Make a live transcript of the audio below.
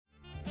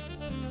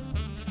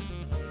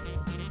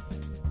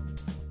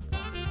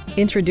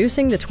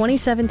Introducing the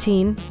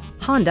 2017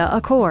 Honda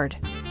Accord.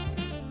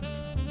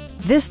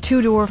 This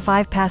two-door,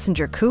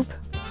 five-passenger coupe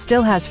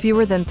still has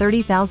fewer than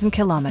 30,000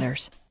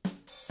 kilometers.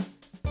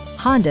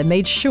 Honda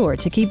made sure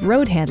to keep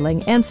road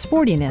handling and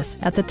sportiness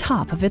at the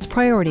top of its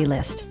priority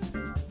list.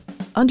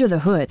 Under the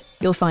hood,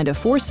 you'll find a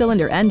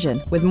four-cylinder engine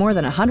with more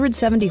than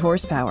 170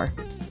 horsepower.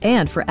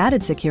 And for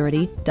added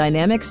security,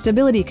 dynamic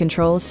stability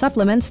control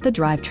supplements the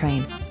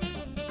drivetrain.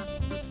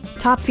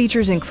 Top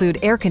features include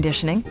air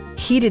conditioning,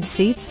 heated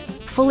seats,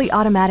 fully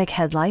automatic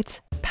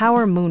headlights,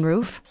 power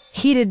moonroof,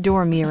 heated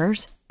door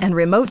mirrors, and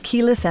remote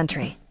keyless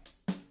entry.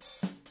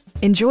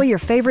 Enjoy your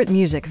favorite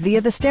music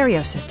via the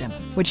stereo system,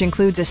 which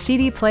includes a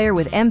CD player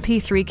with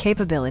MP3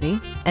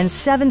 capability and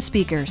 7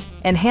 speakers,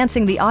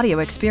 enhancing the audio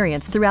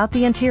experience throughout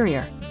the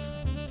interior.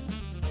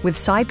 With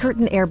side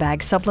curtain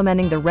airbags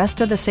supplementing the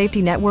rest of the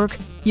safety network,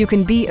 you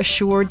can be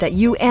assured that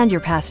you and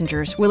your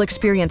passengers will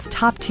experience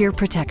top-tier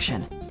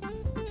protection.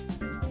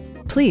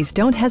 Please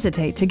don't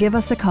hesitate to give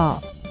us a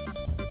call.